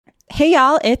Hey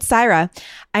y'all, it's Syra.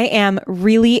 I am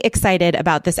really excited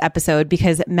about this episode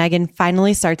because Megan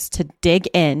finally starts to dig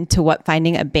into what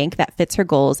finding a bank that fits her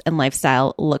goals and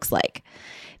lifestyle looks like.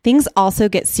 Things also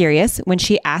get serious when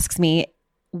she asks me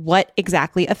what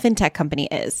exactly a fintech company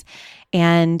is.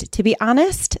 And to be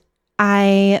honest,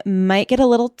 I might get a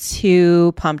little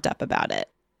too pumped up about it.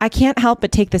 I can't help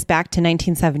but take this back to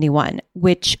 1971,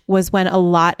 which was when a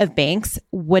lot of banks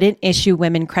wouldn't issue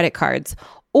women credit cards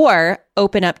or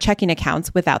open up checking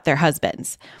accounts without their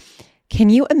husbands. Can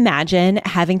you imagine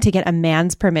having to get a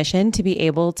man's permission to be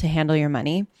able to handle your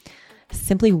money?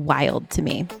 Simply wild to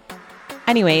me.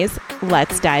 Anyways,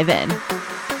 let's dive in.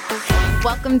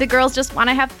 Welcome to Girls Just Want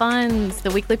to Have Funds,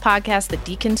 the weekly podcast that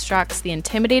deconstructs the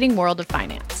intimidating world of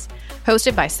finance.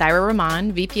 Hosted by Syra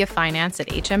Rahman, VP of Finance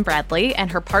at H.M. Bradley,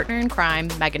 and her partner in crime,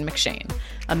 Megan McShane,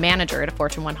 a manager at a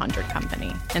Fortune 100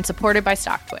 company, and supported by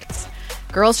StockTwits.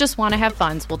 Girls Just Want to Have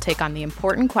Funds will take on the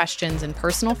important questions in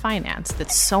personal finance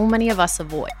that so many of us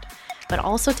avoid, but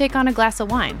also take on a glass of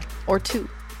wine or two.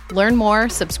 Learn more,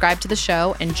 subscribe to the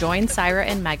show, and join Syra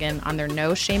and Megan on their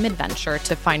no-shame adventure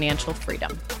to financial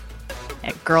freedom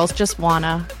at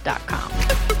girlsjustwanna.com.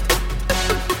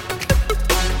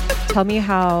 Tell me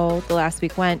how the last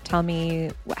week went. Tell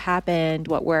me what happened,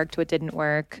 what worked, what didn't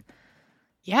work.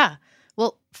 Yeah.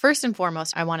 Well, first and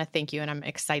foremost, I want to thank you, and I'm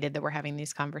excited that we're having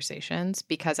these conversations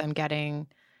because I'm getting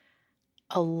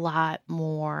a lot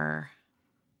more,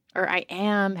 or I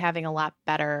am having a lot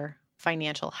better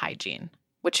financial hygiene,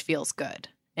 which feels good.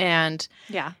 And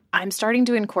yeah, I'm starting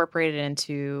to incorporate it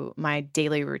into my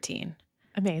daily routine.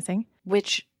 Amazing.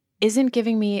 Which isn't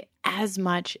giving me as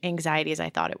much anxiety as I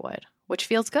thought it would, which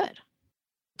feels good.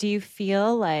 Do you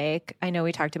feel like, I know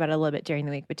we talked about it a little bit during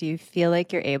the week, but do you feel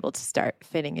like you're able to start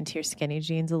fitting into your skinny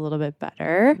jeans a little bit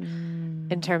better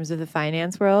in terms of the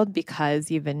finance world because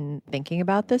you've been thinking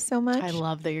about this so much? I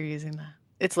love that you're using that.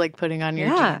 It's like putting on your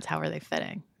jeans. How are they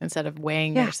fitting? Instead of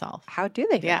weighing yourself. How do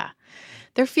they fit? Yeah.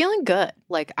 They're feeling good.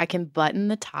 Like I can button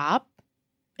the top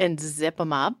and zip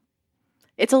them up.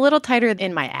 It's a little tighter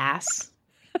in my ass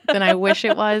than I wish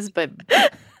it was, but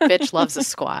bitch loves a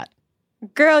squat.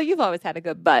 Girl, you've always had a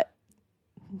good butt.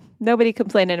 Nobody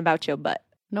complaining about your butt.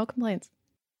 No complaints.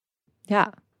 Yeah.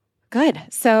 Good.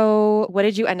 So what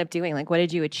did you end up doing? Like, what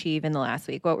did you achieve in the last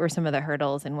week? What were some of the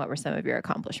hurdles and what were some of your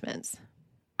accomplishments?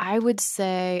 I would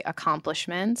say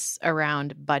accomplishments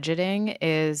around budgeting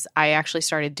is I actually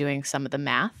started doing some of the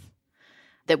math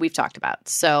that we've talked about.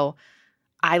 So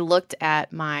I looked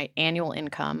at my annual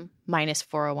income minus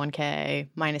 401k,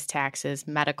 minus taxes,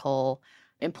 medical,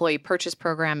 employee purchase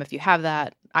program. If you have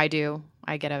that, I do.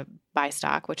 I get a buy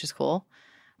stock, which is cool.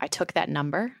 I took that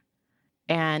number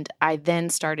and I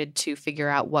then started to figure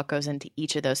out what goes into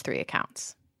each of those three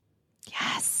accounts.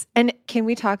 Yes. And can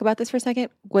we talk about this for a second?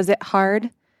 Was it hard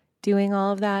doing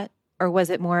all of that? Or was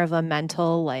it more of a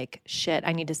mental, like, shit,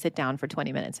 I need to sit down for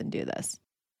 20 minutes and do this?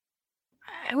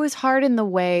 It was hard in the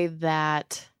way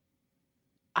that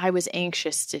I was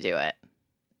anxious to do it.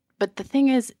 But the thing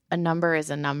is a number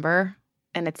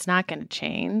and it's not going to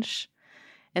change.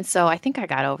 And so I think I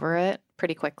got over it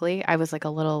pretty quickly. I was like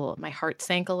my heart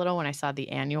sank a little when I saw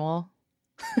the annual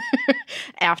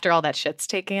after all that shit's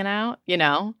taken out, you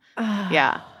know?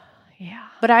 Yeah. Yeah.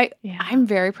 But I'm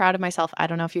very proud of myself. I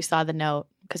don't know if you saw the note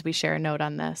because we share a note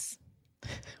on this,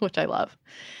 which I love.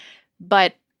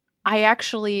 But I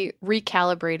actually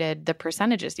recalibrated the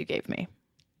percentages you gave me.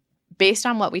 Based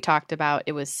on what we talked about,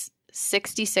 it was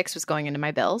 66 was going into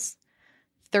my bills,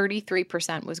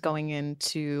 33% was going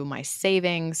into my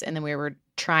savings, and then we were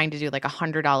trying to do like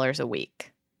 $100 a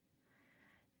week.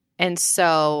 And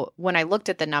so when I looked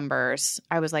at the numbers,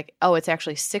 I was like, oh, it's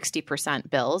actually 60%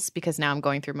 bills because now I'm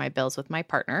going through my bills with my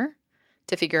partner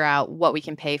to figure out what we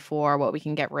can pay for, what we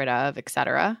can get rid of, et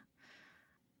cetera.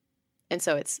 And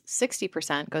so it's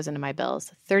 60% goes into my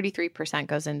bills, 33%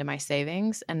 goes into my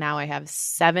savings, and now I have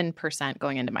 7%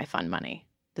 going into my fund money.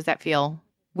 Does that feel?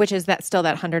 Which is that still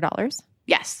that $100?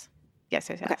 Yes.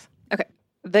 Yes. Okay.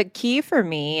 The key for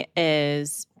me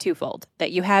is twofold,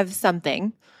 that you have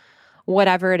something,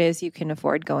 whatever it is you can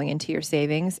afford going into your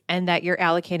savings, and that you're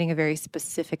allocating a very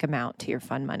specific amount to your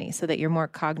fund money so that you're more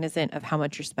cognizant of how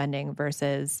much you're spending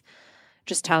versus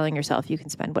just telling yourself you can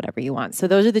spend whatever you want. So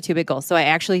those are the two big goals. So I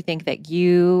actually think that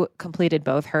you completed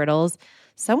both hurdles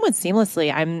somewhat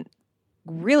seamlessly. I'm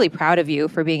really proud of you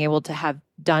for being able to have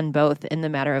done both in the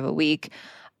matter of a week.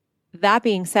 That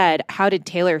being said, how did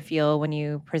Taylor feel when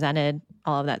you presented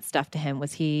all of that stuff to him?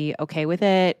 Was he okay with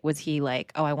it? Was he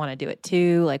like, oh, I want to do it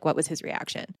too? Like, what was his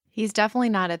reaction? He's definitely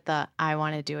not at the I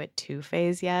want to do it too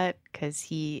phase yet because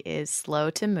he is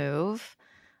slow to move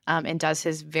and does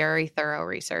his very thorough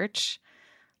research.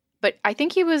 But I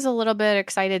think he was a little bit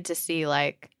excited to see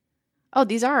like, oh,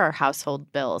 these are our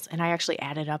household bills. And I actually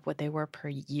added up what they were per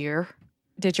year.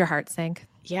 Did your heart sink?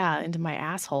 Yeah, into my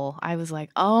asshole. I was like,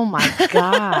 oh my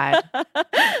God.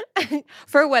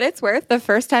 For what it's worth, the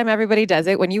first time everybody does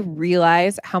it, when you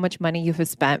realize how much money you have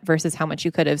spent versus how much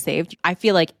you could have saved, I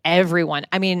feel like everyone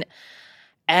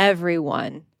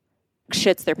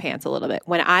shits their pants a little bit.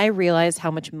 When I realized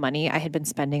how much money I had been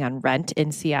spending on rent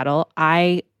in Seattle,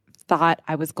 I thought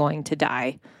I was going to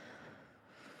die.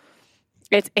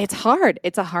 It's hard.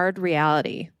 It's a hard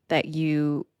reality that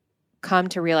you come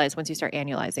to realize once you start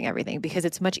annualizing everything, because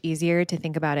it's much easier to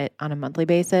think about it on a monthly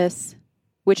basis,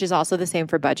 which is also the same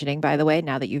for budgeting, by the way,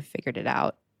 now that you've figured it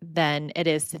out, than it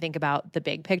is to think about the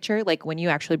big picture. Like when you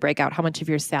actually break out how much of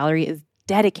your salary is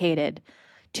dedicated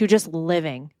to just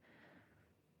living,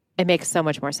 it makes so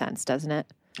much more sense, doesn't it?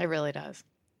 It really does.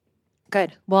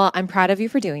 Good. Well, I'm proud of you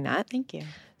for doing that. Thank you.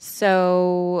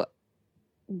 So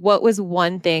what was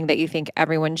one thing that you think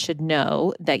everyone should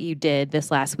know that you did this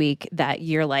last week that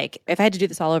you're like, if I had to do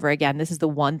this all over again, this is the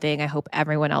one thing I hope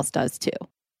everyone else does too?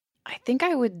 I think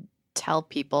I would tell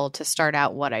people to start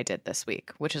out what I did this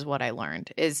week, which is what I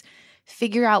learned, is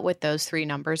figure out what those 3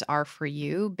 numbers are for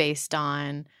you based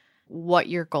on what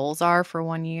your goals are for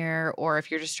 1 year, or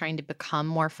if you're just trying to become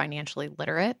more financially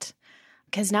literate.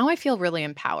 Because now I feel really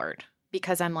empowered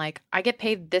because I'm like, I get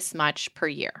paid this much per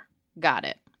year. Got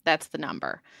it. That's the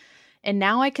number. And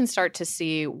now I can start to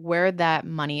see where that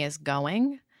money is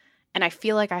going. And I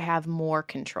feel like I have more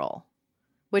control,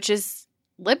 which is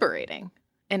liberating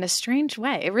in a strange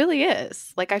way. It really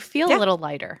is. Like I feel a little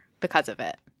lighter because of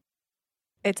it.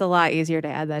 It's a lot easier to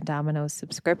add that Domino's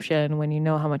subscription when you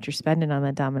know how much you're spending on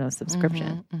that Domino's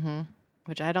subscription.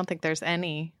 Which I don't think there's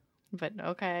any, but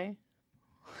okay.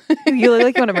 You look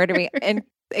like you want to murder me. And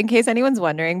in case anyone's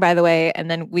wondering, by the way, and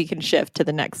then we can shift to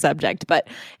the next subject, but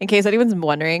in case anyone's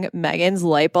wondering, Megan's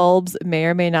light bulbs may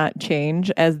or may not change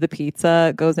as the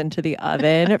pizza goes into the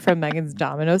oven from Megan's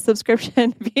Domino's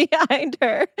subscription behind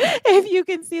her. If you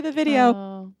can see the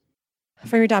video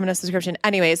from your Domino's subscription.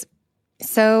 Anyways,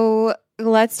 so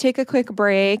let's take a quick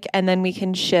break and then we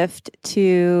can shift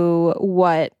to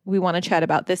what we want to chat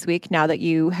about this week now that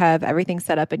you have everything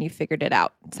set up and you figured it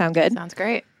out. Sound good? Sounds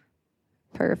great.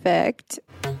 Perfect.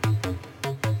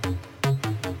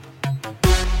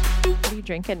 What are you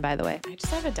drinking, by the way? I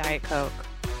just have a Diet Coke,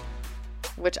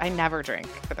 which I never drink,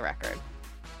 for the record.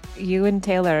 You and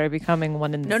Taylor are becoming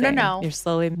one and the same. No. You're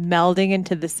slowly melding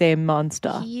into the same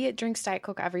monster. He drinks Diet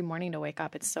Coke every morning to wake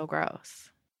up. It's so gross.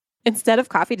 Instead of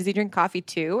coffee, does he drink coffee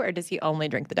too, or does he only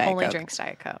drink the Diet Coke? Only drinks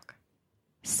Diet Coke.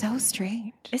 So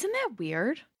strange. Isn't that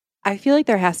weird? I feel like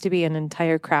there has to be an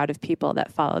entire crowd of people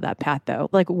that follow that path, though.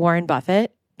 Like Warren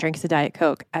Buffett drinks a Diet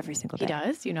Coke every single day. He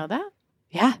does? You know that?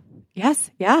 Yeah. Yes.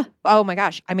 Yeah. Oh my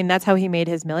gosh. I mean, that's how he made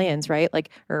his millions, right? Like,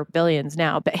 or billions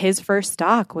now. But his first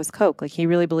stock was Coke. Like, he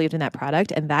really believed in that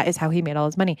product, and that is how he made all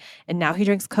his money. And now he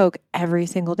drinks Coke every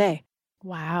single day.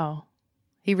 Wow.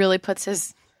 He really puts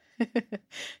his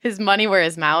his money where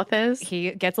his mouth is.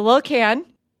 He gets a little can,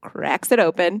 cracks it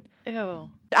open. Ew.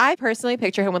 I personally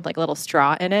picture him with like a little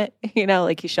straw in it. You know,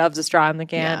 like he shoves a straw in the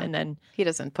can and then... He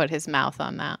doesn't put his mouth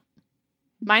on that.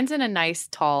 Mine's in a nice,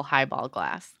 tall highball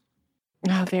glass.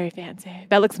 Oh, very fancy.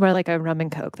 That looks more like a rum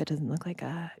and Coke. That doesn't look like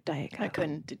a Diet Coke. I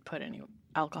couldn't put any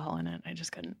alcohol in it. I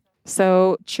just couldn't.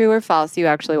 So, true or false, you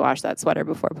actually washed that sweater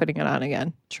before putting it on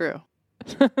again? True.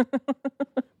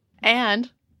 And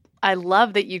I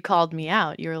love that you called me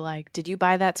out. You were like, did you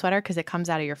buy that sweater? Because it comes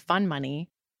out of your fun money.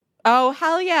 Oh,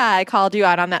 hell yeah. I called you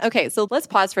out on that. Okay, so let's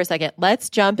pause for a second.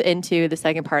 Let's jump into the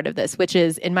second part of this, which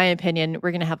is, in my opinion, we're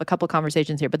going to have a couple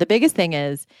conversations here. But the biggest thing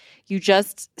is you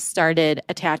just started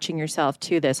attaching yourself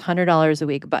to this $100 a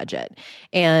week budget.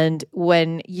 And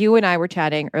when you and I were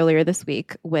chatting earlier this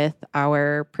week with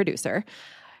our producer,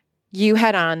 you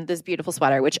had on this beautiful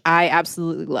sweater, which I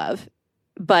absolutely love.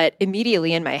 But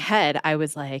immediately in my head, I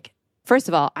was like, first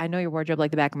of all, I know your wardrobe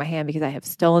like the back of my hand because I have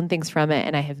stolen things from it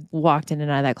and I have walked in and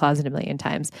out of that closet a million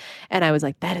times. And I was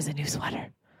like, that is a new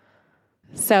sweater.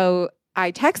 So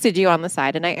I texted you on the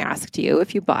side and I asked you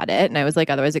if you bought it. And I was like,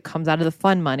 otherwise it comes out of the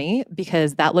fun money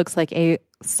because that looks like a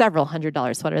several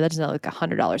 $100 sweater. That doesn't look like a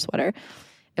 $100 sweater.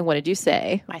 And what did you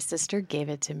say? My sister gave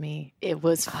it to me. It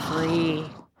was free.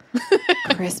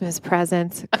 Christmas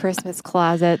presents, Christmas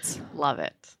closets. Love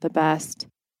it. The best.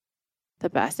 The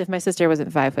best. If my sister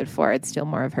wasn't 5'4", I'd steal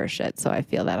more of her shit. So I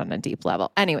feel that on a deep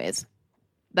level. Anyways,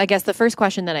 I guess the first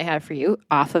question that I have for you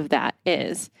off of that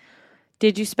is,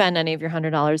 did you spend any of your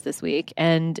 $100 this week?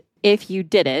 And if you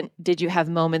didn't, did you have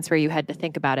moments where you had to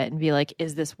think about it and be like,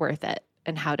 is this worth it?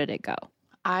 And how did it go?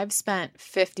 I've spent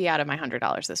 $50 out of my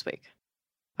 $100 this week.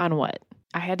 On what?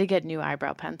 I had to get new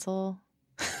eyebrow pencil.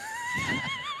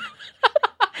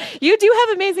 You do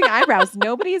have amazing eyebrows.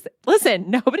 Nobody's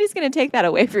going to take that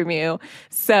away from you.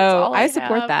 So I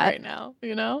support that right now,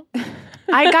 you know?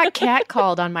 I got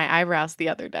catcalled on my eyebrows the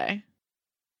other day.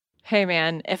 Hey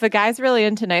man, if a guy's really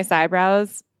into nice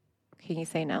eyebrows, can you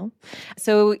say no?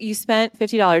 So you spent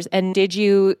 $50, and did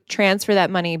you transfer that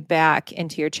money back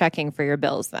into your checking for your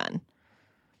bills then?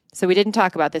 So we didn't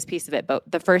talk about this piece of it, but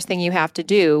the first thing you have to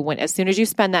do as soon as you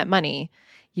spend that money,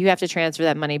 you have to transfer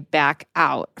that money back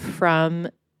out from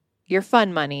your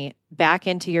fund money back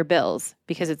into your bills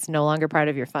because it's no longer part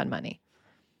of your fund money.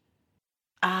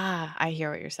 Ah, I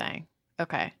hear what you're saying.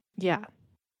 Okay. Yeah.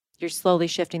 You're slowly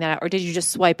shifting that out. Or did you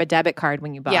just swipe a debit card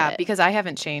when you bought it? Yeah, because I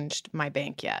haven't changed my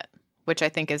bank yet, which I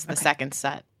think is the second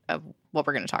set of what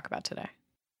we're going to talk about today.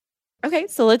 Okay,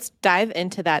 so let's dive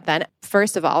into that then.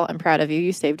 First of all, I'm proud of you.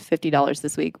 You saved $50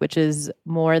 this week, which is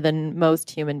more than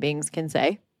most human beings can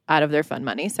say out of their fund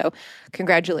money. So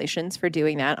congratulations for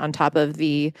doing that on top of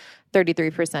the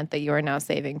 33% that you are now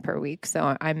saving per week.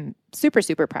 So I'm super,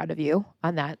 super proud of you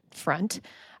on that front.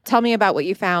 Tell me about what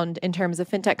you found in terms of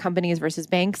fintech companies versus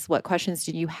banks. What questions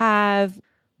did you have?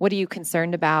 What are you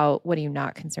concerned about? What are you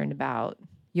not concerned about?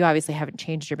 You obviously haven't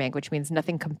changed your bank, which means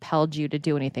nothing compelled you to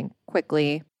do anything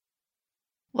quickly.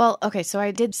 Well, okay, so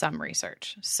I did some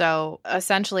research. So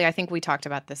essentially, I think we talked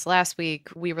about this last week.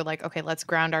 We were like, okay, let's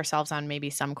ground ourselves on maybe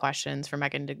some questions for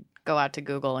Megan to go out to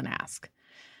Google and ask.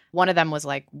 One of them was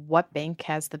like, what bank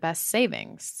has the best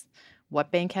savings?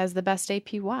 What bank has the best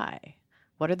APY?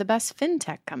 What are the best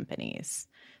fintech companies?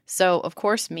 So, of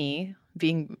course, me,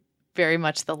 being very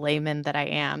much the layman that I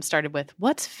am, started with,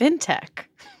 what's fintech?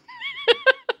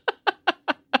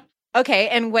 Okay,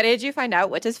 and what did you find out?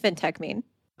 What does fintech mean?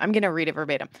 I'm going to read it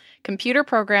verbatim. Computer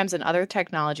programs and other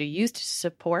technology used to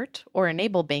support or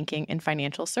enable banking and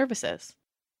financial services.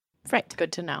 Right.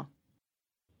 Good to know.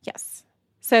 Yes.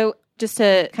 So just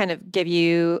to kind of give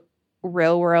you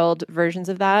real world versions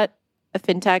of that, a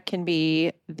fintech can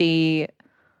be the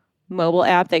mobile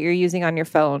app that you're using on your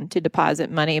phone to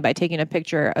deposit money by taking a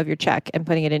picture of your check and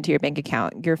putting it into your bank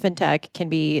account. Your fintech can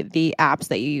be the apps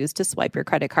that you use to swipe your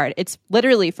credit card. It's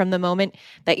literally from the moment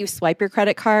that you swipe your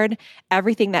credit card,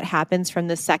 everything that happens from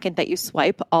the second that you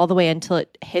swipe all the way until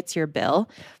it hits your bill,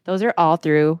 those are all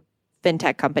through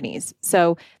fintech companies.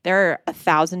 So there are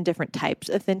 1,000 different types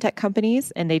of fintech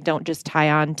companies, and they don't just tie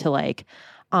on to like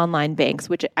online banks,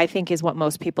 which I think is what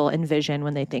most people envision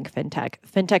when they think fintech.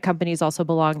 Fintech companies also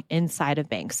belong inside of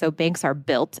banks. So banks are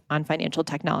built on financial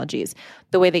technologies.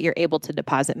 The way that you're able to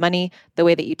deposit money, the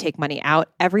way that you take money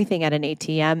out, everything at an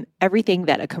ATM, everything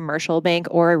that a commercial bank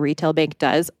or a retail bank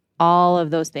does, all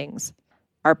of those things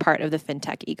are part of the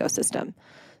fintech ecosystem.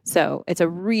 So it's a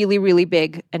really, really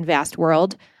big and vast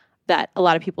world that a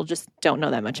lot of people just don't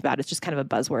know that much about. It's just kind of a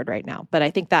buzzword right now. But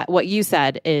I think that what you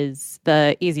said is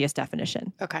the easiest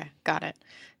definition. Okay, got it.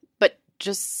 But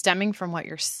just stemming from what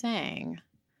you're saying,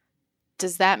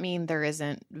 does that mean there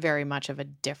isn't very much of a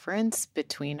difference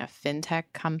between a fintech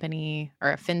company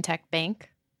or a fintech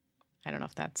bank? I don't know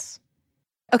if that's...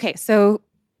 Okay, so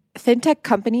fintech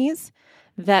companies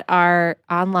that are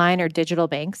online or digital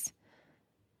banks,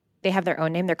 they have their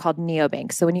own name. They're called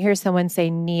neobanks. So when you hear someone say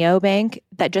neobank,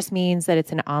 that just means that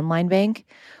it's an online bank,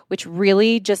 which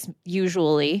really just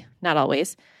usually, not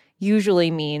always,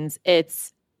 usually means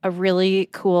it's a really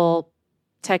cool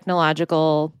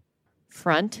technological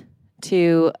front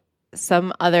to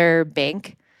some other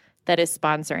bank that is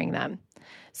sponsoring them.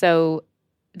 So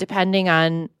depending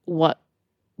on what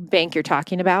bank you're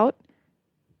talking about,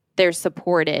 they're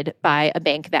supported by a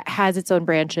bank that has its own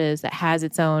branches, that has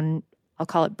its own, I'll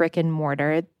call it brick and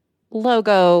mortar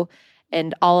logo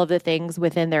and all of the things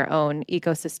within their own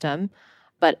ecosystem.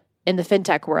 But in the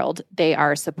fintech world, they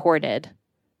are supported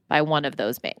by one of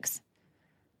those banks.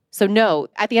 So no,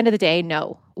 at the end of the day,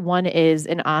 no. One is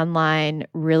an online,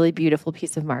 really beautiful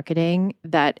piece of marketing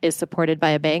that is supported by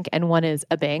a bank, and one is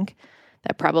a bank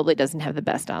that probably doesn't have the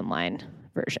best online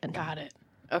version. Got it.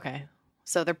 Okay.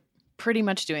 So they're pretty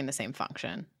much doing the same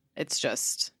function. It's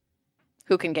just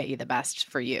who can get you the best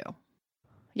for you.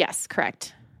 Yes,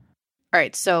 correct. All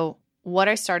right. So what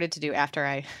I started to do after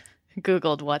I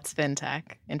Googled what's fintech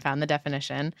and found the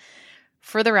definition,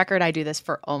 for the record, I do this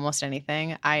for almost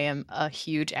anything. I am a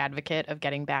huge advocate of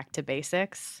getting back to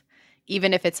basics,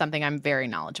 even if it's something I'm very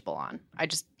knowledgeable on.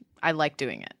 I like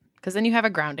doing it because then you have a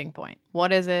grounding point.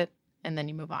 What is it? And then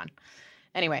you move on.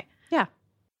 Anyway. Yeah.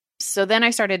 So then I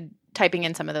started typing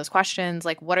in some of those questions,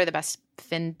 like what are the best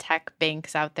fintech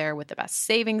banks out there with the best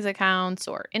savings accounts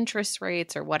or interest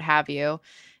rates or what have you.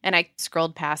 And I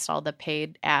scrolled past all the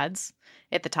paid ads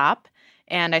at the top.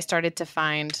 And I started to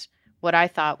find what I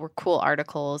thought were cool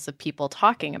articles of people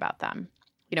talking about them.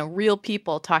 Real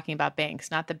people talking about banks,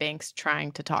 not the banks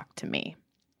trying to talk to me.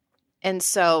 And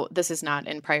so this is not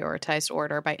in prioritized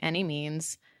order by any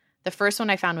means. The first one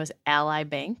I found was Ally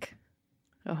Bank.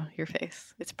 Oh, your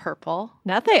face. It's purple.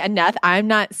 Nothing. I'm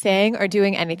not saying or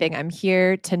doing anything. I'm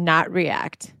here to not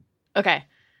react. Okay.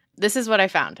 This is what I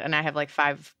found, and I have like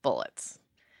 5 bullets.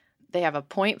 They have a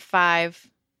 0.5%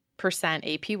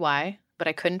 APY, but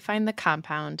I couldn't find the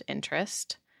compound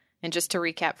interest. And just to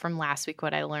recap from last week,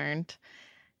 what I learned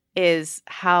is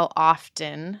how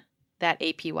often that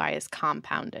APY is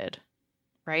compounded,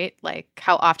 right? Like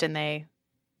how often now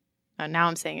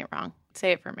I'm saying it wrong.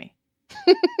 Say it for me.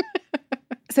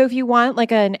 So if you want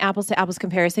like an apples to apples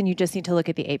comparison, you just need to look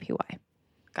at the APY.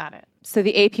 Got it. So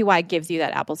the APY gives you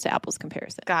that apples to apples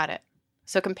comparison. Got it.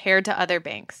 So compared to other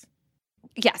banks.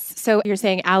 Yes. So you're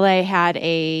saying Ally had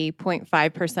a 0.5%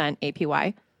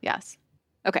 APY? Yes.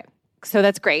 Okay. So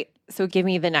that's great. So give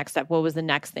me the next step. What was the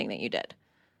next thing that you did?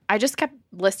 I just kept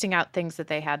listing out things that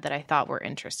they had that I thought were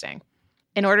interesting.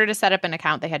 In order to set up an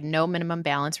account, they had no minimum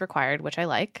balance required, which I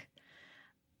like.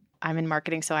 I'm in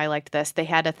marketing, so I liked this. They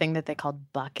had a thing that they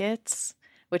called buckets,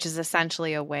 which is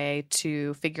essentially a way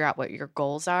to figure out what your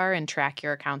goals are and track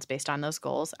your accounts based on those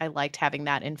goals. I liked having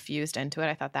that infused into it.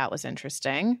 I thought that was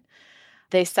interesting.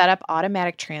 They set up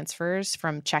automatic transfers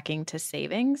from checking to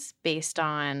savings based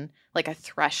on like a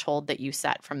threshold that you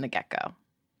set from the get-go.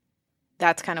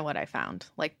 That's kind of what I found,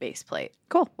 like base plate.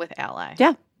 Cool. With Ally.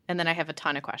 Yeah. And then I have a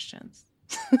ton of questions.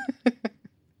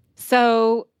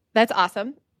 So that's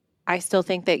awesome. I still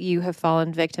think that you have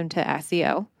fallen victim to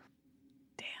SEO.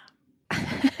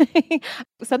 Damn.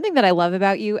 Something that I love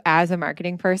about you as a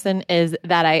marketing person is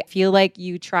that I feel like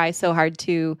you try so hard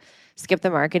to skip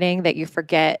the marketing that you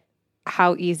forget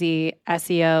how easy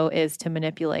SEO is to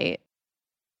manipulate.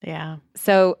 Yeah.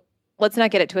 So let's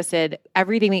not get it twisted.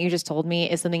 Everything that you just told me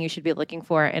is something you should be looking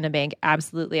for in a bank.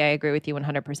 Absolutely. I agree with you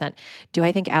 100%. Do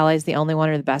I think Ally is the only one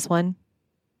or the best one?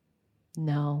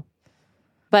 No.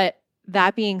 But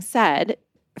that being said,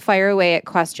 fire away at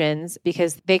questions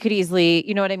because they could easily,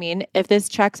 you know what I mean? If this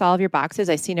checks all of your boxes,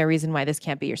 I see no reason why this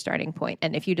can't be your starting point.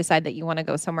 And if you decide that you want to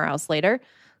go somewhere else later,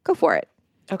 go for it.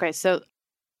 Okay. So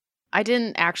I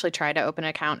didn't actually try to open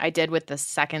an account. I did with the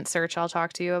second search I'll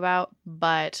talk to you about.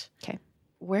 But okay,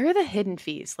 where are the hidden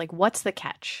fees? Like, what's the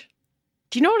catch?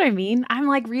 Do you know what I mean? I'm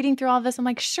like reading through all this. I'm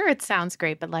like, sure, it sounds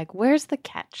great, but like, where's the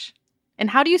catch? And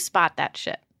how do you spot that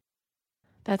shit?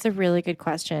 That's a really good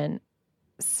question.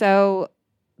 So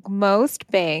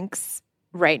most banks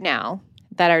right now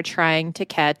that are trying to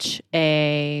catch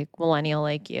a millennial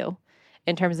like you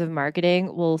in terms of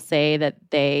marketing will say that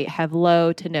they have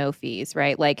low to no fees,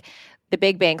 right? Like the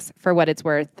big banks, for what it's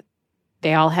worth,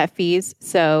 they all have fees.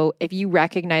 So if you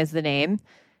recognize the name,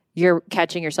 you're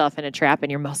catching yourself in a trap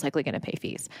and you're most likely going to pay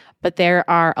fees. But there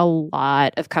are a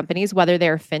lot of companies, whether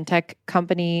they're fintech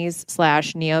companies /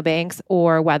 neobanks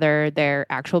or whether they're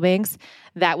actual banks,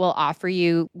 that will offer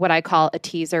you what I call a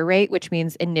teaser rate, which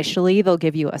means initially they'll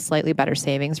give you a slightly better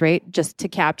savings rate just to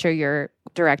capture your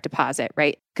direct deposit,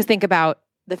 right? Because think about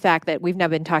the fact that we've now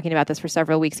been talking about this for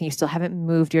several weeks and you still haven't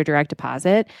moved your direct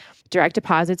deposit. Direct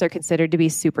deposits are considered to be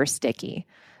super sticky,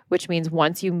 which means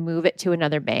once you move it to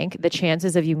another bank, the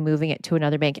chances of you moving it to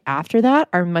another bank after that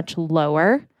are much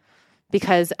lower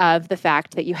because of the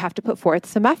fact that you have to put forth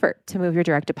some effort to move your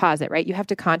direct deposit, right? You have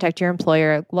to contact your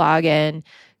employer, log in,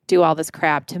 do all this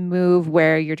crap to move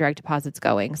where your direct deposit's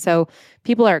going. So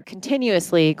people are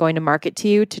continuously going to market to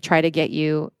you to try to get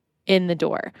you in the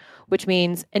door, which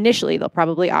means initially they'll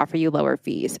probably offer you lower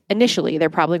fees. Initially, they're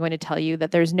probably going to tell you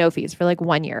that there's no fees for like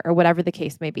 1 year or whatever the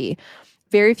case may be.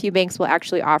 Very few banks will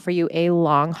actually offer you a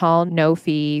long haul, no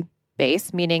fee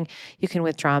base, meaning you can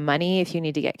withdraw money if you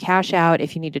need to get cash out,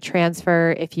 if you need to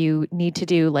transfer, if you need to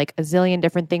do like a zillion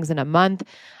different things in a month.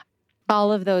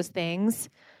 All of those things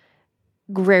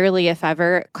rarely, if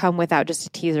ever, come without just a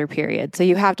teaser period. So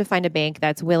you have to find a bank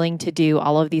that's willing to do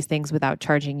all of these things without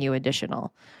charging you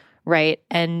additional, right?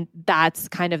 And that's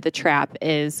kind of the trap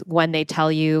is when they tell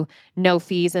you no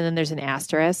fees and then there's an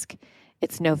asterisk.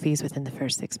 It's no fees within the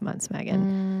first 6 months,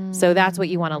 Megan. So that's what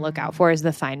you want to look out for is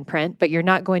the fine print, but you're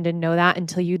not going to know that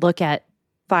until you look at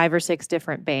 5 or 6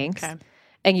 different banks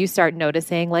and you start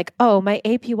noticing like, oh, my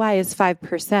APY is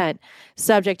 5%,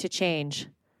 subject to change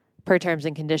per terms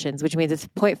and conditions, which means it's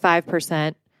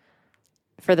 0.5%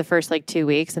 for the first like 2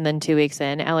 weeks. And then 2 weeks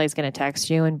in, Ally is going to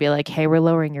text you and be like, hey, we're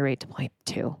lowering your rate to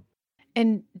 0.2.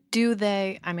 And do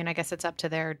they, I mean, I guess it's up to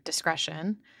their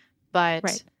discretion, but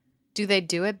right. Do they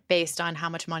do it based on how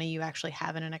much money you actually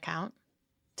have in an account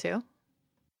too?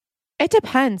 It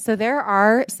depends. So there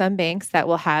are some banks that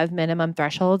will have minimum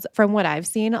thresholds. From what I've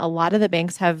seen, a lot of the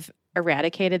banks have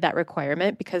eradicated that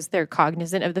requirement because they're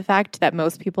cognizant of the fact that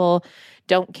most people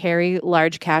don't carry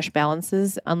large cash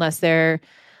balances unless they're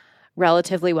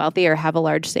relatively wealthy or have a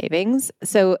large savings.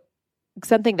 So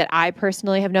something that I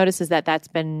personally have noticed is that that's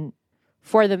been,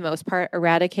 for the most part,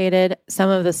 eradicated.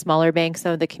 Some of the smaller banks,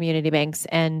 some of the community banks,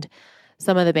 and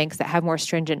some of the banks that have more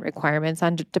stringent requirements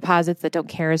on deposits that don't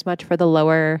care as much for the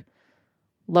lower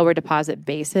deposit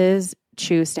bases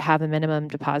choose to have a minimum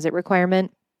deposit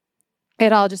requirement.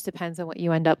 It all just depends on what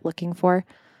you end up looking for.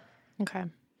 Okay.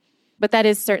 But that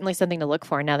is certainly something to look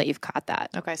for now that you've caught that.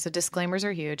 Okay. So disclaimers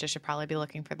are huge. I should probably be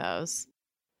looking for those.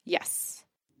 Yes.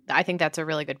 I think that's a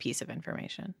really good piece of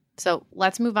information. So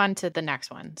let's move on to the next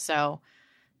one. So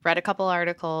read a couple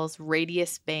articles.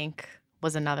 Radius Bank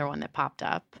was another one that popped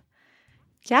up.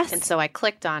 Yes. And so I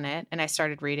clicked on it and I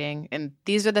started reading. And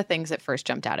these are the things that first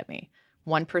jumped out at me.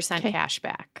 1% cash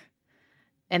back.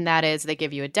 And that is they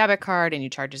give you a debit card and you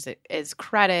charge it as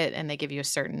credit and they give you a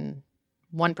certain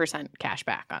 1% cash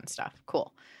back on stuff.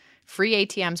 Cool. Free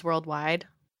ATMs worldwide.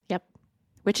 Yep.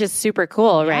 Which is super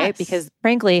cool, right? Yes. Because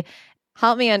frankly,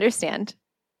 help me understand.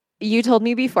 You told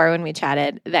me before when we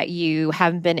chatted that you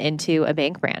haven't been into a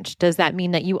bank branch. Does that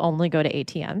mean that you only go to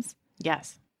ATMs?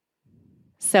 Yes.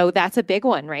 So that's a big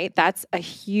one, right? That's a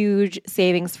huge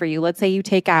savings for you. Let's say you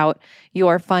take out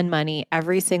your fund money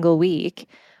every single week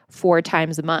 4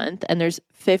 times a month, and there's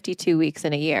 52 weeks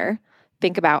in a year.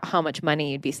 Think about how much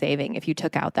money you'd be saving if you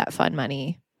took out that fund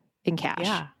money in cash.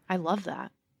 Yeah, I love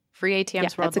that. Free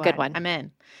ATMs worldwide. That's a good one. I'm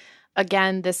in.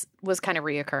 Again, this was kind of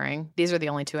reoccurring. These are the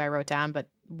only 2 I wrote down, but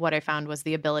what I found was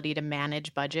the ability to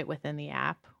manage budget within the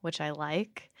app, which I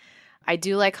like. I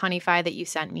do like Honeyfi that you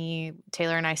sent me.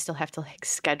 Taylor and I still have to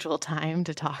schedule time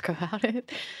to talk about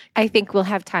it. I think we'll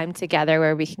have time together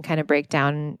where we can kind of break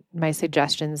down my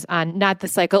suggestions on not the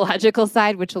psychological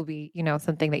side, which will be,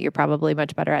 something that you're probably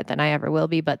much better at than I ever will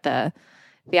be, but the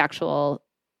actual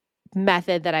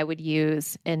method that I would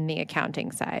use in the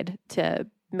accounting side to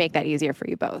make that easier for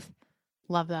you both.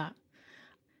 Love that.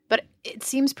 But it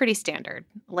seems pretty standard,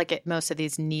 like at most of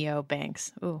these neo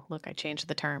banks. Oh, look, I changed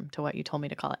the term to what you told me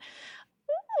to call it.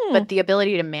 But the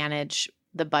ability to manage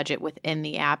the budget within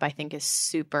the app, I think, is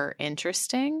super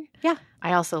interesting. Yeah.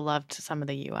 I also loved some of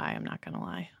the UI. I'm not going to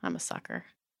lie. I'm a sucker.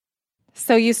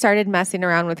 So you started messing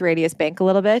around with Radius Bank a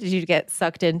little bit. Did you get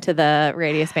sucked into the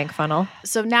Radius Bank funnel?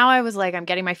 So now I was like, I'm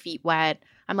getting my feet wet.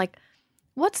 I'm like,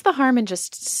 what's the harm in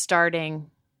just starting?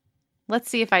 Let's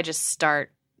see if I just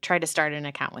try to start an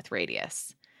account with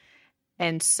Radius.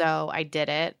 And so I did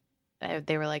it.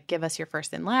 They were like, give us your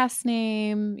first and last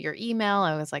name, your email.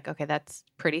 I was like, okay, that's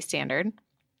pretty standard.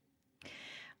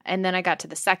 And then I got to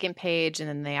the second page and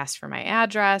then they asked for my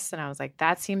address. And I was like,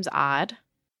 that seems odd.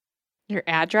 Your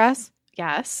address?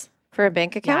 Yes. For a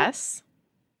bank account? Yes.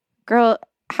 Girl,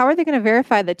 how are they going to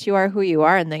verify that you are who you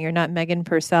are and that you're not Megan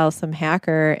Purcell, some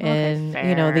hacker in,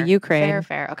 the Ukraine?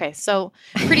 Fair. Okay. So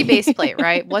pretty base plate,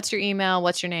 right? What's your email?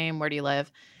 What's your name? Where do you live?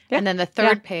 Yeah. And then the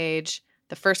third page,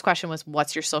 the first question was,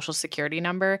 what's your social security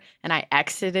number? And I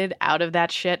exited out of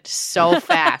that shit so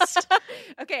fast.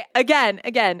 Okay.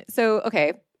 Again. So,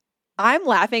 okay. I'm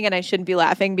laughing and I shouldn't be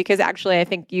laughing because actually I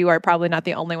think you are probably not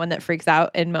the only one that freaks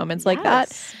out in moments like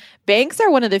that. Banks are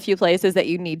one of the few places that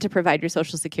you need to provide your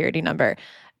social security number.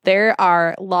 There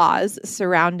are laws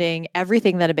surrounding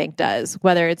everything that a bank does,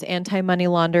 whether it's anti-money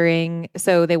laundering.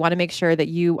 So they want to make sure that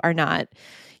you are not,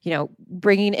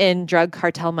 bringing in drug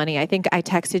cartel money. I think I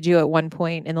texted you at one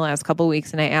point in the last couple of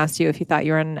weeks and I asked you if you thought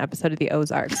you were on an episode of the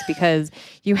Ozarks because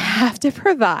you have to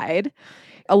provide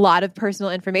a lot of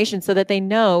personal information so that they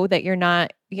know that you're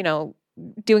not,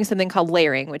 doing something called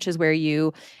layering, which is where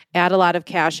you add a lot of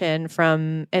cash in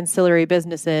from ancillary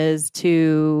businesses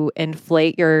to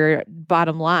inflate your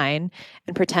bottom line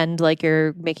and pretend like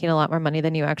you're making a lot more money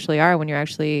than you actually are when you're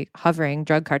actually hovering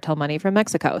drug cartel money from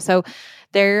Mexico. So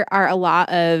there are a lot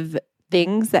of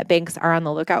things that banks are on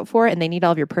the lookout for, and they need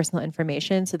all of your personal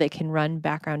information so they can run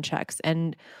background checks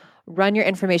and run your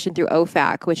information through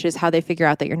OFAC, which is how they figure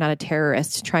out that you're not a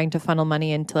terrorist trying to funnel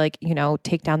money into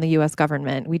take down the U.S.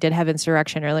 government. We did have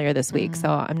insurrection earlier this week. So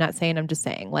I'm not saying, I'm just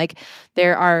saying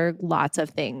there are lots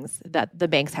of things that the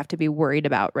banks have to be worried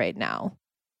about right now.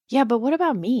 Yeah, but what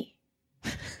about me?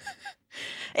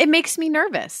 It makes me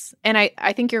nervous. And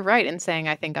I think you're right in saying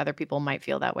I think other people might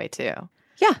feel that way too.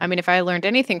 Yeah. I mean, if I learned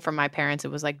anything from my parents,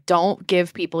 it was like, don't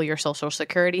give people your social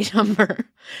security number.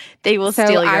 They will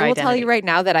steal your identity. I will tell you right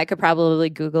now that I could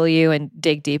probably Google you and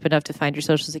dig deep enough to find your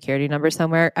social security number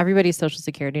somewhere. Everybody's social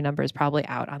security number is probably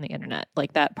out on the internet.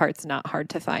 Like that part's not hard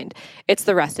to find. It's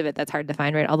the rest of it that's hard to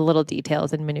find, right? All the little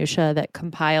details and minutia that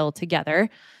compile together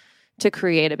to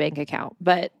create a bank account.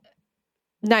 But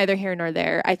neither here nor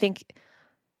there. I think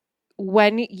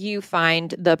when you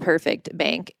find the perfect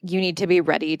bank, you need to be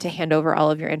ready to hand over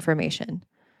all of your information.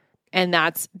 And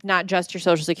that's not just your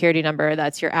social security number,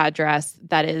 that's your address,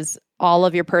 that is all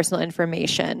of your personal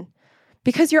information.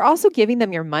 Because you're also giving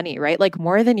them your money, right? Like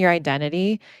more than your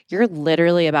identity, you're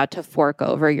literally about to fork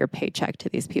over your paycheck to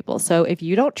these people. So if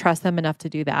you don't trust them enough to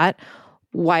do that,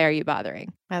 why are you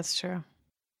bothering? That's true.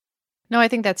 No, I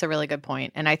think that's a really good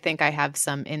point. And I think I have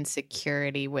some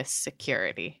insecurity with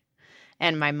security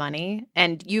and my money.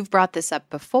 And you've brought this up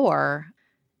before.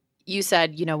 You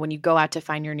said, when you go out to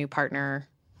find your new partner,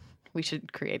 we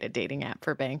should create a dating app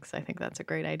for banks. I think that's a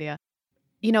great idea.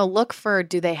 Look for,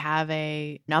 do they have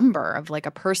a number of like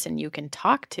a person you can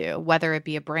talk to, whether it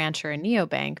be a branch or a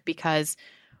neobank? Because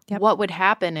what would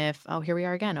happen if, here we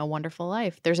are again, A Wonderful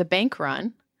Life. There's a bank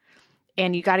run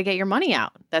and you got to get your money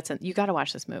out. You got to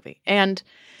watch this movie. And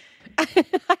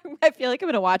I feel like I'm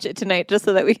going to watch it tonight just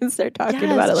so that we can start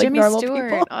talking about it like Jimmy normal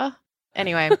Stewart. people.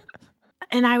 Anyway,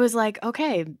 and I was like,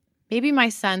 okay, maybe my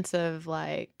sense of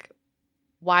like,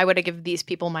 why would I give these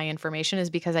people my information is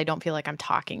because I don't feel like I'm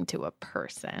talking to a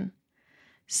person.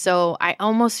 So I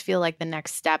almost feel like the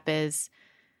next step is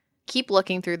keep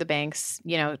looking through the banks,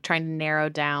 trying to narrow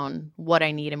down what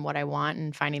I need and what I want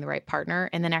and finding the right partner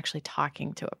and then actually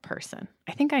talking to a person.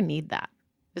 I think I need that.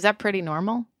 Is that pretty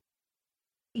normal?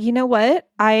 You know what?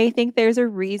 I think there's a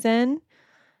reason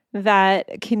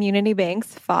that community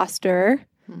banks foster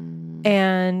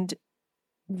and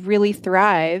really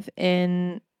thrive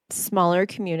in smaller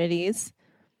communities.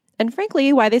 And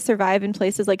frankly, why they survive in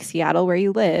places like Seattle where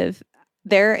you live.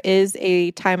 There is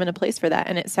a time and a place for that.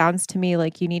 And it sounds to me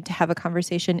like you need to have a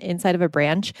conversation inside of a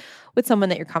branch with someone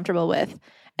that you're comfortable with.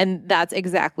 And that's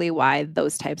exactly why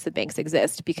those types of banks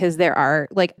exist, because there are,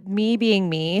 like me being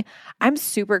me, I'm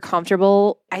super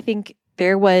comfortable. I think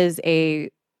there was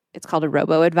it's called a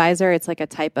robo-advisor. It's like a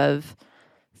type of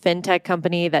fintech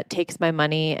company that takes my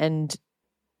money and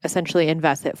essentially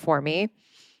invests it for me.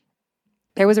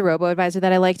 There was a robo-advisor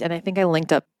that I liked, and I think I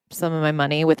linked up some of my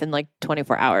money within like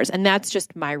 24 hours. And that's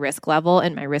just my risk level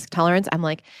and my risk tolerance. I'm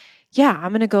like, yeah,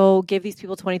 I'm going to go give these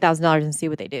people $20,000 and see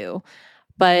what they do.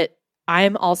 But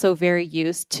I'm also very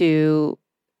used to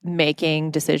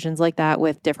making decisions like that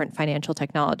with different financial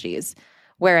technologies.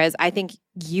 Whereas I think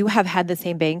you have had the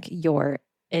same bank your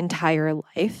entire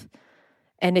life.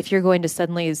 And if you're going to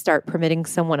suddenly start permitting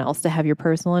someone else to have your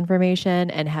personal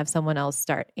information and have someone else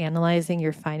start analyzing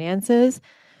your finances,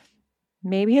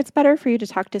 maybe it's better for you to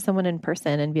talk to someone in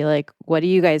person and be like, what do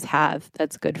you guys have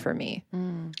that's good for me?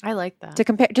 I like that.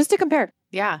 Just to compare.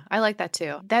 Yeah, I like that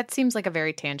too. That seems like a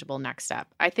very tangible next step.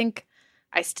 I think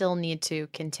I still need to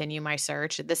continue my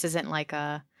search. This isn't like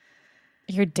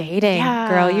you're dating,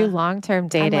 girl, you long-term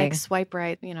dating. I'm like swipe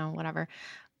right, whatever.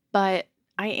 But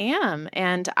I am.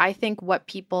 And I think what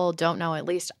people don't know, at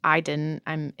least I didn't,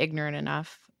 I'm ignorant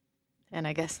enough, and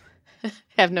I guess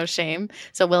have no shame,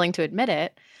 so willing to admit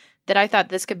it, that I thought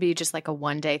this could be just like a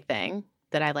one-day thing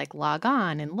that I like log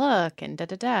on and look and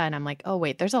da-da-da. And I'm like, oh,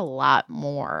 wait, there's a lot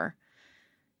more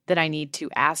that I need to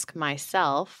ask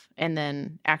myself and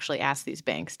then actually ask these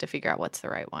banks to figure out what's the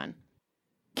right one.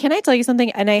 Can I tell you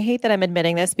something? And I hate that I'm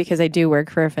admitting this because I do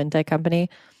work for a fintech company.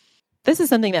 This is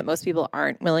something that most people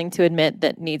aren't willing to admit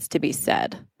that needs to be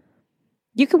said.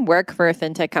 You can work for a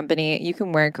fintech company. You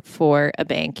can work for a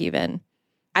bank even.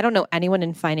 I don't know anyone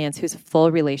in finance whose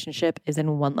full relationship is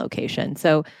in one location.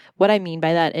 So what I mean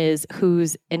by that is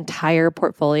whose entire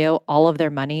portfolio, all of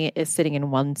their money is sitting in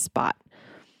one spot,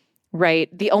 right?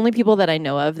 The only people that I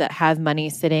know of that have money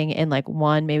sitting in like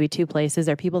one, maybe two places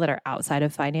are people that are outside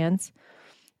of finance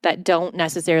that don't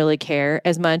necessarily care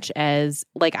as much as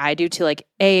like I do to like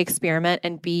A, experiment,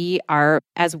 and B, are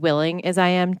as willing as I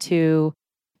am to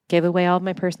give away all of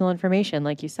my personal information,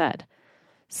 like you said.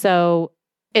 So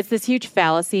it's this huge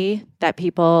fallacy that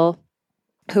people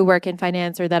who work in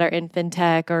finance or that are in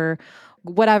fintech or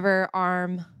whatever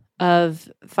arm of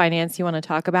finance you want to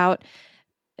talk about,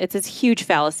 it's this huge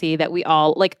fallacy that we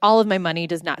all, like all of my money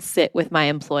does not sit with my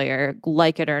employer,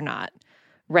 like it or not,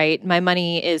 right? My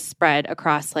money is spread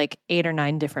across like 8 or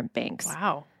 9 different banks.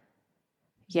 Wow.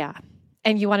 Yeah.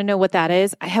 And you want to know what that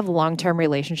is? I have long-term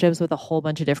relationships with a whole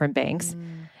bunch of different banks.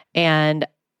 And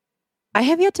I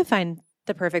have yet to find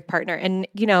the perfect partner. And,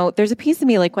 there's a piece of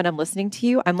me, like when I'm listening to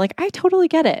you, I'm like, I totally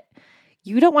get it.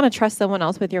 You don't want to trust someone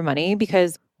else with your money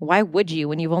because why would you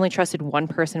when you've only trusted one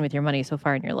person with your money so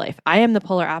far in your life? I am the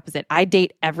polar opposite. I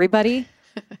date everybody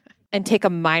and take a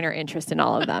minor interest in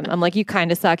all of them. I'm like, you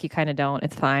kind of suck. You kind of don't.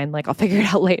 It's fine. Like, I'll figure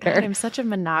it out later. God, I'm such a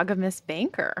monogamous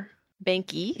banker.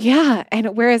 Banky. Yeah.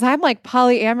 And whereas I'm like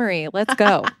polyamory, let's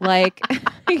go. Like,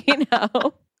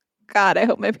 God, I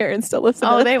hope my parents still listen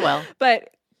to this. They will. But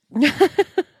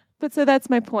so that's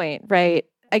my point, right?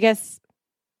 I guess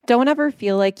don't ever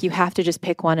feel like you have to just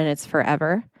pick one and it's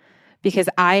forever, because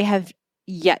I have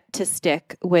yet to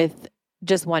stick with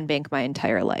just one bank my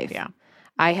entire life. Yeah.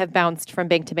 I have bounced from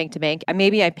bank to bank to bank.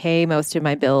 Maybe I pay most of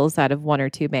my bills out of one or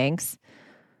two banks,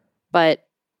 but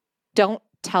don't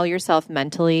tell yourself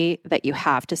mentally that you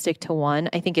have to stick to one.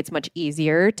 I think it's much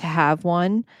easier to have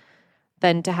one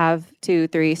than to have 2,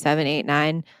 3, 7, 8,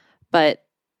 9. But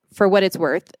for what it's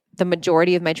worth, the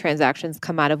majority of my transactions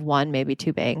come out of one, maybe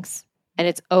two banks. And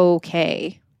it's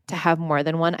okay to have more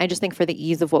than one. I just think for the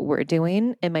ease of what we're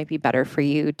doing, it might be better for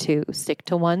you to stick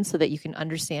to one so that you can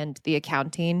understand the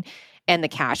accounting and the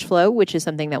cash flow, which is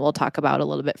something that we'll talk about a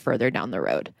little bit further down the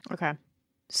road. Okay.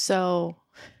 So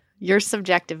your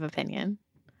subjective opinion.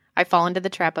 I fall into the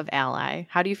trap of Ally.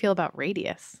 How do you feel about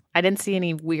Radius? I didn't see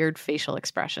any weird facial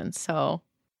expressions. So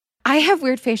I have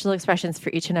weird facial expressions for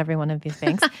each and every one of these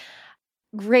things.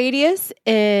 Radius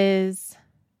is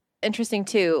interesting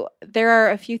too. There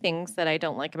are a few things that I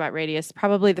don't like about Radius.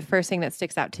 Probably the first thing that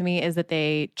sticks out to me is that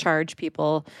they charge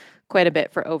people quite a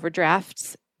bit for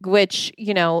overdrafts, which,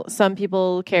 some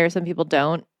people care, some people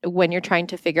don't. When you're trying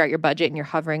to figure out your budget and you're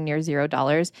hovering near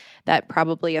 $0, that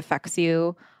probably affects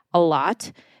you a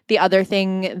lot. The other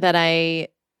thing that I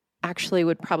actually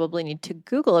would probably need to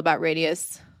Google about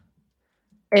Radius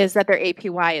is that their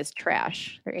APY is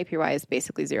trash. Their APY is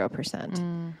basically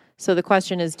 0%. So the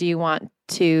question is, do you want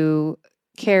to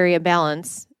carry a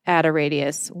balance at a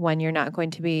Radius when you're not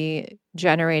going to be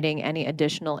generating any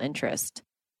additional interest?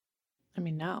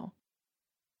 No.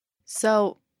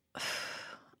 So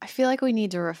I feel like we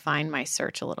need to refine my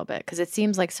search a little bit because it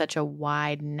seems like such a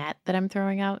wide net that I'm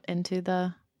throwing out into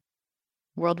the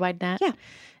worldwide net. Yeah.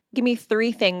 Give me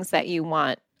 3 things that you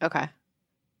want. Okay.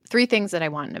 3 things that I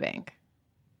want in a bank.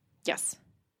 Yes.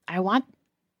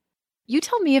 You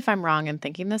tell me if I'm wrong in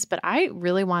thinking this, but I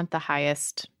really want the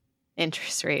highest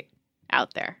interest rate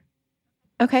out there.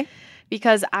 Okay.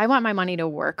 Because I want my money to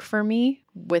work for me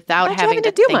without having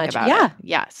to do think much. about Yeah. it.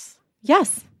 Yes.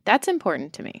 Yes. That's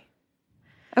important to me.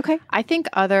 Okay. I think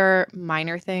other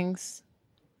minor things,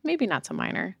 maybe not so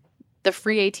minor. The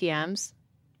free ATMs,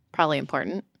 probably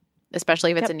important,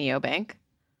 especially if it's a neobank.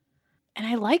 And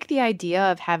I like the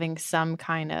idea of having some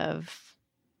kind of,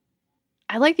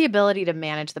 I like the ability to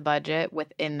manage the budget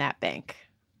within that bank.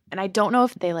 And I don't know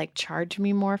if they charge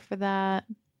me more for that.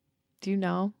 Do you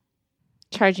know?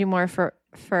 Charge you more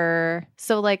for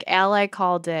So Ally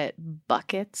called it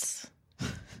buckets,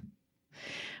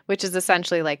 which is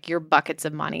essentially your buckets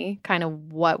of money, kind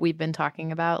of what we've been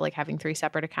talking about, having 3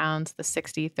 separate accounts, the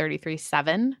 60, 33,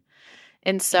 7.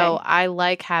 And so I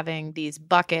like having these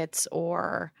buckets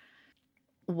or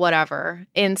whatever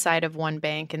inside of one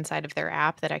bank, inside of their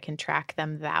app, that I can track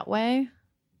them that way.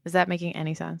 Is that making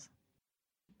any sense?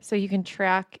 So you can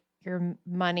track your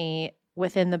money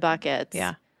within the buckets.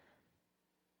 Yeah.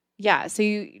 Yeah. So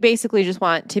you basically just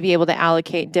want to be able to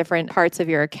allocate different parts of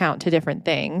your account to different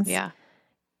things. Yeah.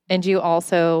 And you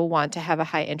also want to have a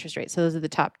high interest rate. So those are the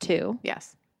top 2.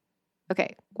 Yes.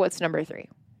 Okay. What's number 3?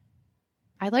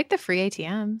 I like the free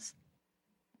ATMs.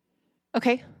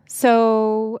 Okay.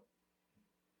 So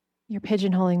you're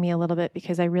pigeonholing me a little bit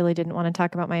because I really didn't want to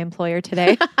talk about my employer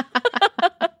today.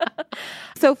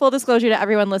 So full disclosure to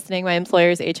everyone listening, my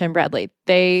employer is HM Bradley.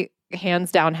 They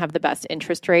hands down have the best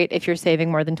interest rate if you're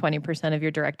saving more than 20% of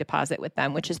your direct deposit with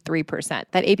them, which is 3%.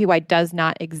 That APY does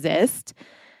not exist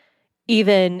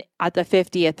even at the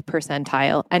 50th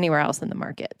percentile anywhere else in the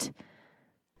market.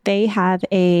 They have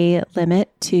a limit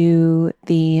to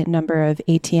the number of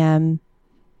ATM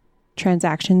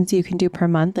transactions you can do per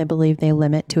month. I believe they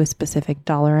limit to a specific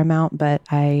dollar amount, but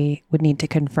I would need to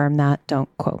confirm that.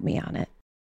 Don't quote me on it.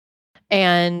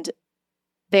 And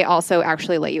they also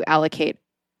actually let you allocate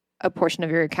a portion of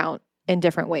your account in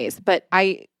different ways. But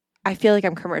I feel like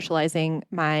I'm commercializing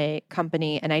my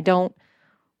company, and I don't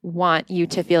want you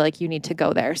to feel like you need to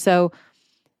go there. So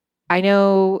I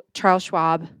know Charles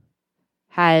Schwab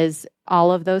has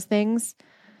all of those things.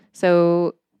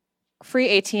 So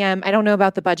free ATM, I don't know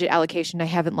about the budget allocation. I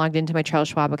haven't logged into my Charles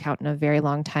Schwab account in a very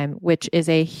long time, which is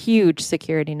a huge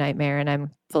security nightmare, and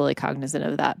I'm fully cognizant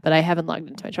of that. But I haven't logged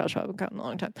into my Charles Schwab account in a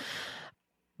long time.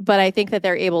 But I think that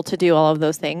they're able to do all of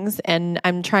those things. And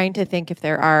I'm trying to think if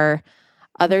there are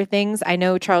other things. I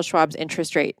know Charles Schwab's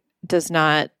interest rate does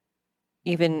not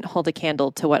even hold a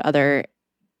candle to what other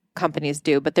companies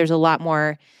do, but there's a lot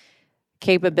more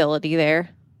capability there,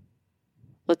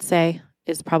 let's say,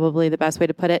 is probably the best way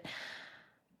to put it.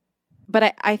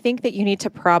 But I think that you need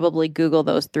to probably Google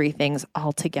those three things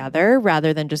all together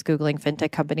rather than just Googling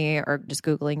fintech company or just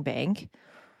Googling bank.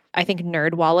 I think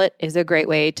NerdWallet is a great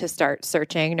way to start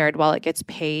searching. NerdWallet gets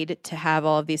paid to have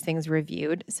all of these things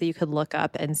reviewed, so you could look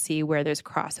up and see where there's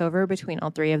crossover between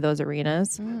all three of those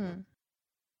arenas.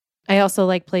 I also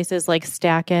like places like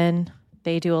Stackin.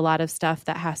 They do a lot of stuff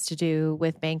that has to do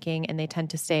with banking, and they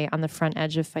tend to stay on the front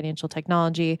edge of financial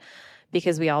technology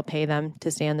because we all pay them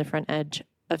to stay on the front edge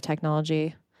of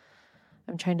technology.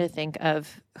 I'm trying to think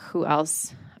of who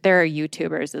else. There are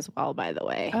YouTubers as well, by the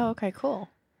way. Oh, okay, cool.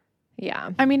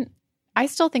 Yeah. I mean, I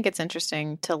still think it's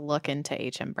interesting to look into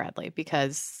HM Bradley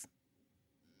because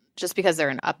they're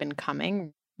an up and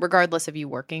coming, regardless of you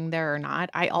working there or not.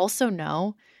 I also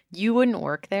know you wouldn't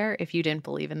work there if you didn't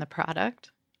believe in the product.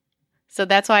 So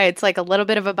that's why it's like a little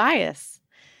bit of a bias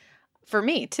for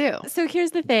me too. So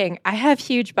here's the thing. I have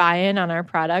huge buy-in on our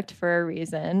product for a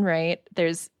reason, right?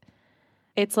 It's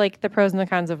like the pros and the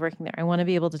cons of working there. I want to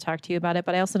be able to talk to you about it,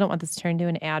 but I also don't want this to turn into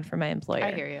an ad for my employer.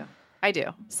 I hear you. I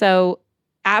do. So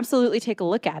absolutely take a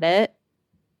look at it.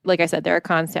 Like I said, there are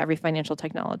cons to every financial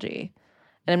technology.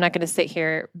 And I'm not going to sit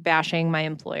here bashing my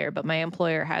employer, but my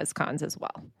employer has cons as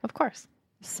well. Of course.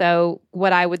 So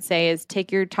what I would say is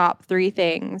take your top three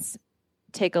things,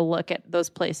 take a look at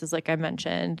those places like I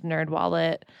mentioned,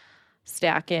 NerdWallet,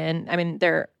 Stackin. I mean,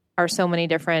 there are so many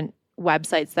different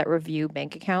websites that review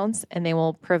bank accounts, and they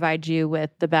will provide you with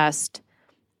the best,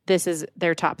 this is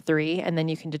their top three, and then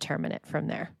you can determine it from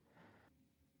there.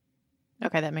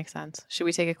 Okay, that makes sense. Should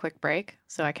we take a quick break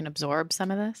so I can absorb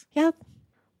some of this? Yeah.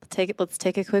 Let's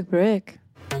take a quick break.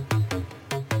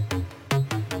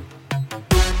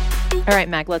 All right,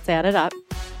 Meg, let's add it up.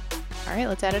 All right,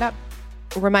 let's add it up.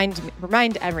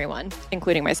 Remind everyone,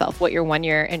 including myself, what your 1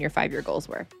 year and your 5 year goals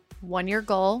were. 1 year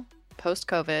goal,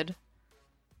 post-COVID,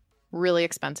 really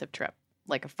expensive trip,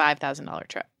 like a $5,000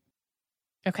 trip.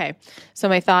 Okay. So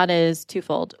my thought is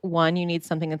twofold. One, you need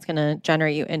something that's going to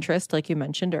generate you interest, like you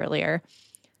mentioned earlier.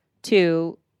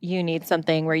 Two, you need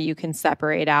something where you can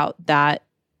separate out that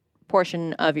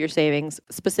portion of your savings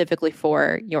specifically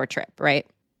for your trip, right?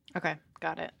 Okay,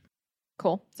 got it.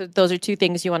 Cool. So those are two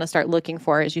things you want to start looking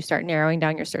for as you start narrowing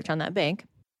down your search on that bank.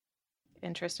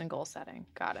 Interest and goal setting.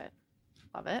 Got it.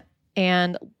 Love it.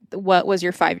 And what was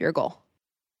your 5 year goal?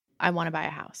 I want to buy a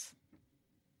house.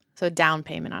 So a down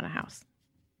payment on a house.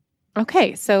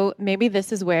 Okay, so maybe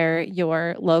this is where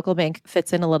your local bank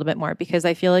fits in a little bit more, because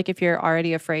I feel like if you're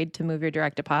already afraid to move your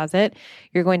direct deposit,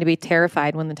 you're going to be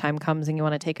terrified when the time comes and you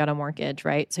want to take out a mortgage,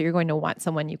 right? So you're going to want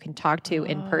someone you can talk to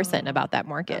in person about that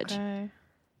mortgage,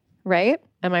 right?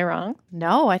 Am I wrong?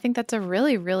 No, I think that's a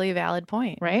really, really valid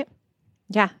point. Right?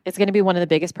 Yeah, it's going to be one of the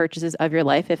biggest purchases of your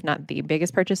life, if not the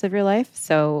biggest purchase of your life.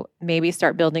 So maybe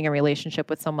start building a relationship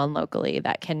with someone locally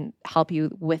that can help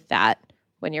you with that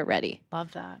when you're ready.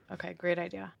 Love that. Okay, great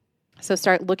idea. So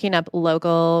start looking up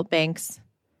local banks.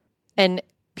 And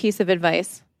piece of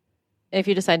advice, if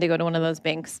you decide to go to one of those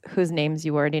banks whose names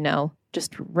you already know,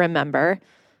 just remember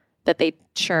that they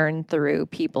churn through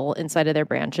people inside of their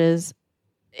branches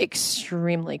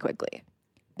extremely quickly.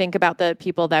 Think about the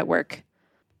people that work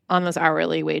on those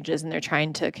hourly wages and they're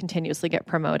trying to continuously get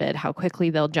promoted, how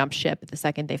quickly they'll jump ship the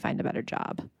second they find a better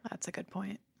job. That's a good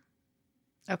point.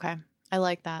 Okay, I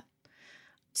like that.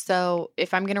 So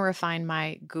if I'm going to refine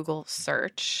my Google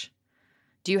search,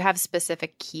 do you have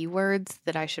specific keywords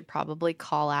that I should probably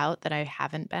call out that I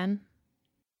haven't been?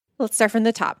 Let's start from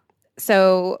the top.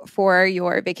 So for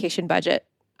your vacation budget,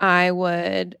 I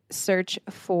would search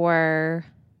for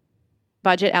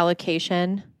budget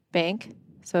allocation bank.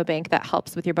 So a bank that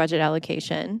helps with your budget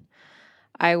allocation.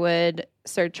 I would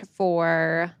search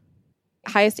for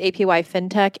highest APY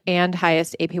fintech and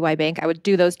highest APY bank. I would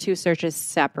do those two searches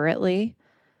separately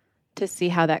to see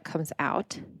how that comes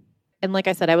out. And like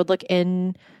I said, I would look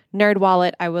in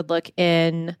NerdWallet. I would look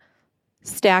in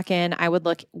Stackin. I would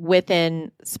look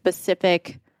within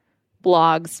specific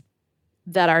blogs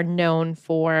that are known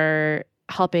for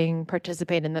helping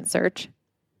participate in that search.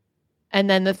 And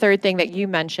then the third thing that you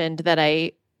mentioned that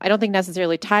I don't think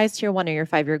necessarily ties to your 1 or your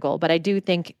 5 year goal, but I do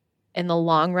think in the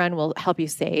long run will help you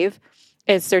save,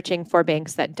 is searching for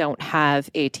banks that don't have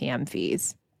ATM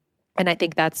fees. And I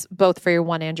think that's both for your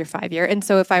 1 and your 5 year. And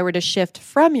so if I were to shift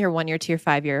from your 1 year to your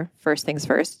 5 year, first things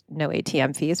first, no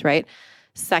ATM fees, right?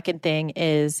 Second thing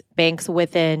is banks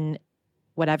within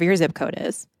whatever your zip code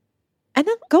is. And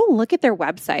then go look at their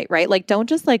website, right? Like, don't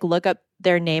just like look up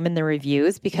their name in the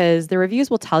reviews, because the reviews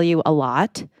will tell you a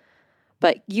lot.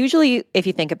 But usually, if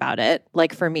you think about it,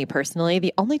 like for me personally,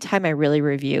 the only time I really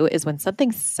review is when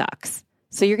something sucks.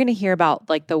 So you're going to hear about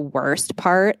like the worst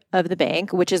part of the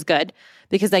bank, which is good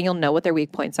because then you'll know what their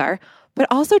weak points are. But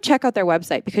also check out their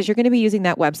website, because you're going to be using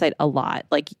that website a lot.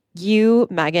 Like you,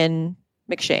 Megan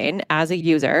McShane, as a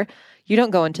user, you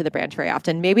don't go into the branch very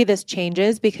often. Maybe this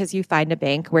changes because you find a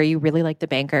bank where you really like the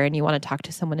banker and you want to talk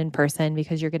to someone in person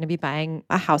because you're going to be buying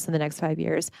a house in the next 5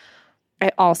 years.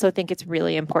 I also think it's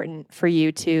really important for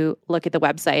you to look at the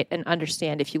website and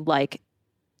understand if you like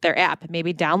their app.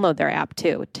 Maybe download their app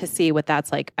too to see what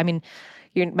that's like. I mean,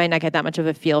 you might not get that much of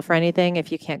a feel for anything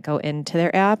if you can't go into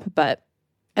their app, but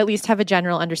at least have a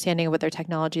general understanding of what their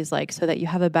technology is like so that you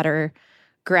have a better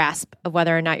grasp of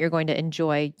whether or not you're going to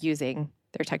enjoy using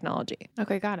their technology.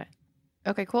 Okay, got it.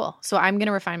 Okay, cool. So I'm going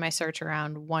to refine my search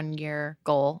around 1 year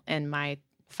goal and my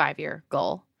 5-year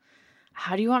goal.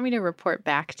 How do you want me to report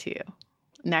back to you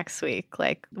next week?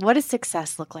 Like, what does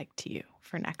success look like to you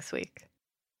for next week?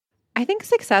 I think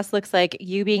success looks like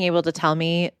you being able to tell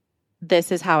me,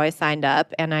 this is how I signed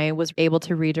up and I was able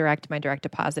to redirect my direct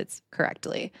deposits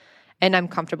correctly. And I'm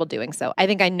comfortable doing so. I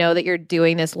think I know that you're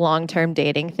doing this long-term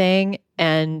dating thing,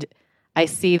 and I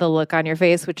see the look on your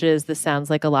face, which is, this sounds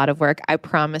like a lot of work. I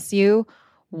promise you,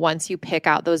 once you pick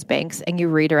out those banks and you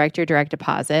redirect your direct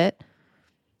deposit,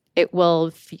 it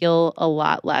will feel a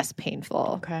lot less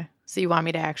painful. Okay. So you want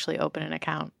me to actually open an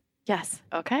account? Yes.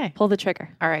 Okay. Pull the trigger.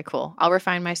 All right, cool. I'll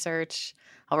refine my search.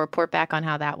 I'll report back on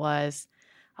how that was.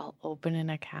 I'll open an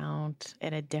account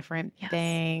at a different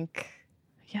bank.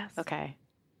 Yes. Okay.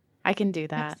 I can do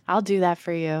that. Yes. I'll do that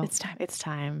for you. It's time. It's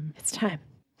time. It's time.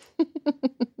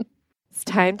 It's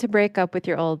time to break up with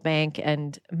your old bank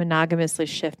and monogamously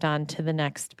shift on to the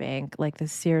next bank, like the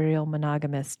serial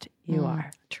monogamist you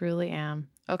are. Truly am.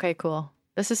 Okay, cool.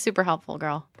 This is super helpful,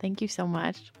 girl. Thank you so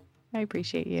much. I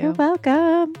appreciate you. You're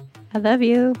welcome. I love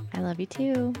you. I love you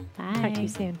too. Bye. Talk to you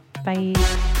soon. Bye.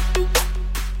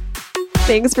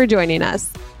 Thanks for joining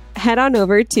us. Head on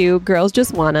over to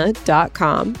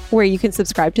girlsjustwanna.com where you can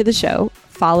subscribe to the show,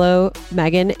 follow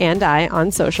Megan and I on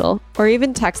social, or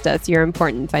even text us your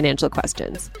important financial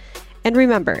questions. And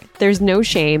remember, there's no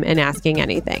shame in asking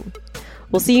anything.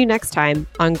 We'll see you next time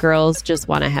on Girls Just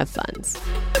Wanna Have Funds.